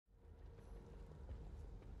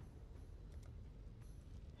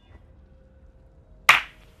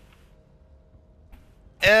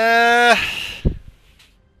Oh.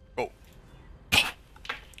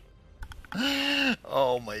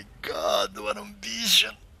 Oh my god, what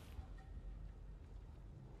ambition!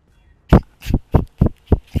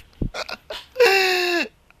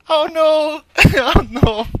 Oh no! Oh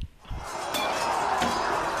no!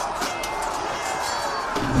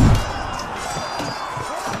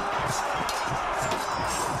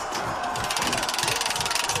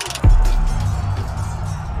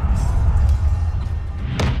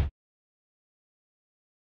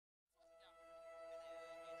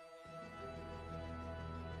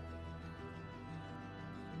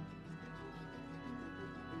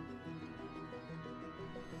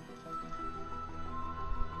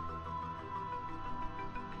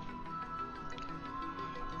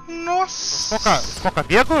 Nossa! Сколько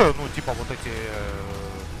бегаю, ну типа вот эти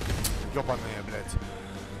ёбаные, блядь,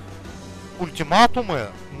 ультиматумы,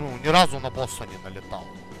 ну ни разу на босса не налетал.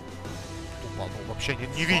 Тупо, ну вообще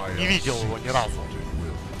не видел его ни разу.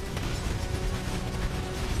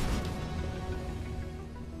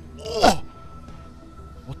 О!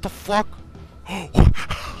 What the fuck?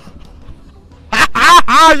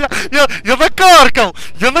 Я накаркал!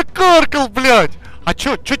 Я накаркал, блядь! А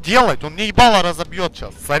чё делать? Он мне ебало разобьет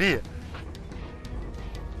сейчас, сори.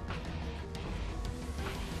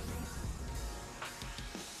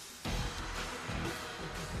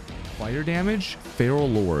 Fire damage, Feral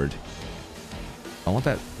Lord. I want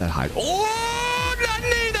that hide. Oh, I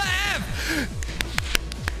need the F!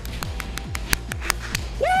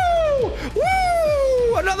 Woo!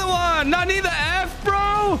 Woo! Another one! Not need the F,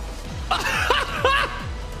 bro!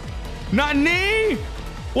 Not knee?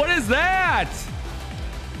 What is that?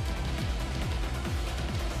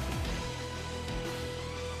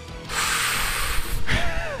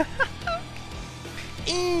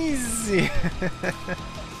 Easy!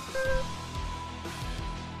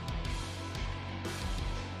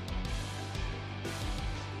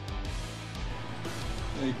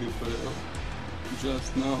 Thank you for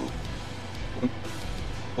just now.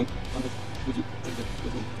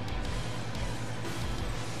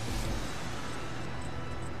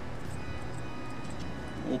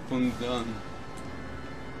 Open done.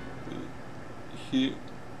 He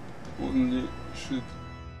only should.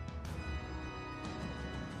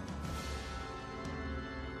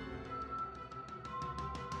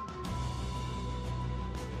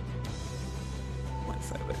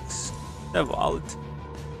 Der Wald.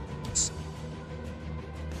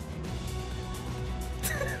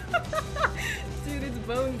 Dude, it's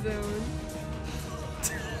Bone Zone.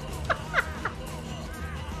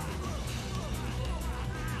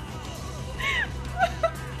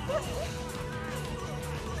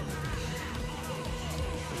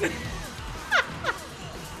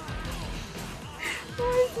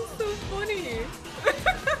 Why is this so funny?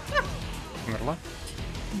 Умерла?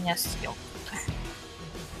 Меня съел.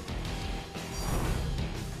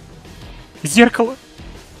 Зеркало.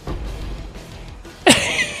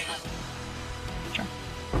 Чё?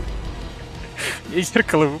 Мне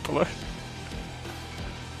зеркало выпало.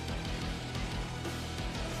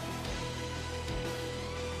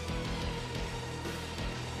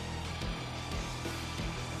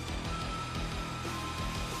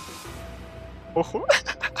 Ого.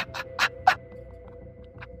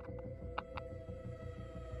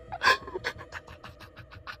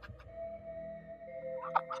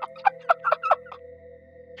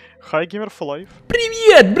 Hi Gamer for Life.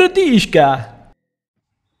 Привет, братишка!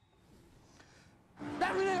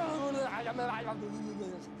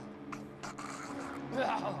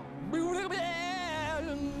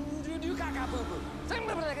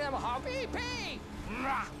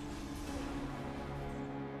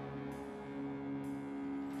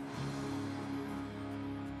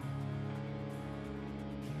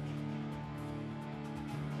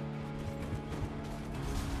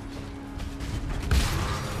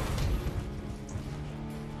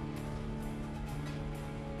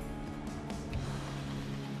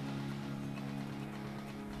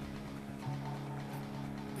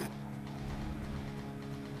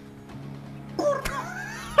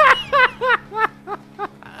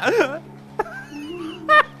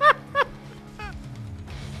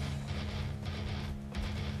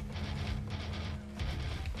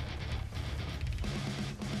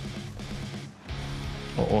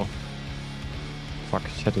 Oh, oh. Fuck,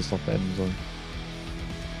 ich hätte es doch beenden sollen.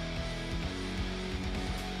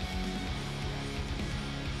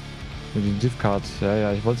 Mit den Div-Cards.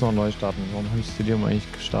 Ja, ich wollte es noch neu starten. Warum habe ich es dir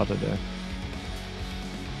eigentlich gestartet, ey?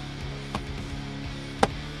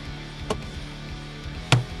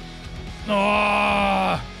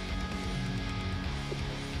 Oh!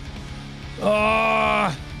 Oh!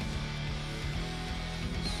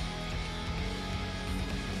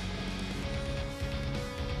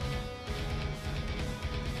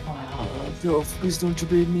 Yo, please don't you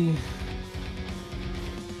beat me.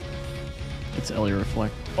 It's Ellie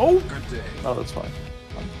Reflect. Oh, that's fine.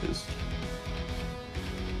 I'm pissed.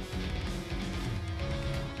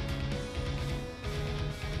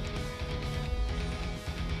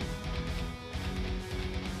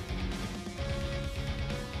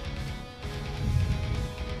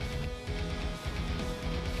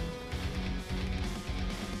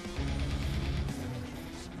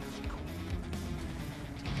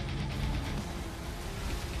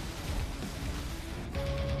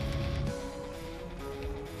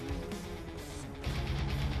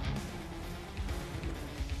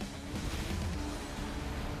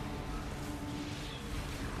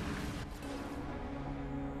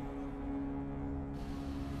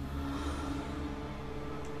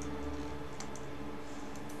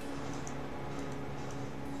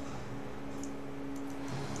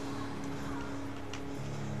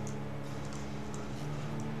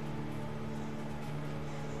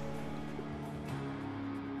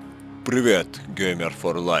 Привет, Gamer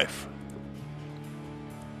for Life.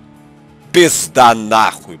 Пизда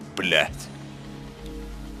нахуй, блядь.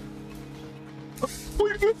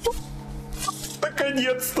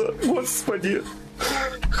 Наконец-то! Господи!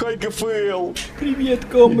 Хай ГФЛ! Привет,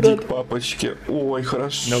 комрад. Иди к папочке. Ой,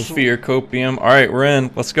 хорошо. No fear, copium. Alright, we're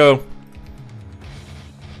in. Let's go.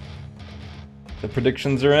 The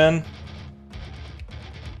predictions are in.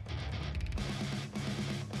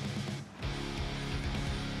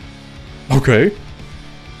 Okay.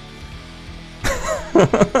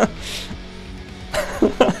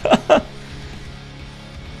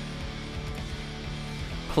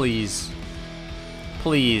 Please.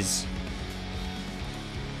 Please.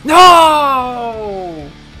 No!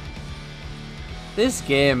 This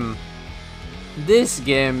game,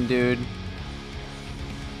 dude.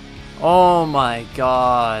 Oh my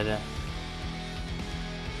god.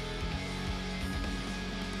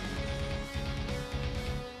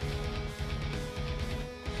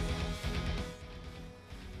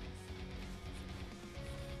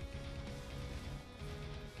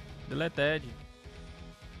 Deleted.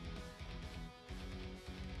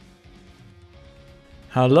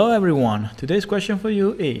 Hello everyone, today's question for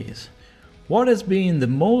you is: what has been the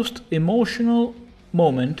most emotional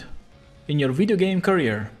moment in your video game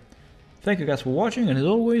career? Thank you guys for watching, and as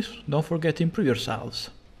always, don't forget to improve yourselves.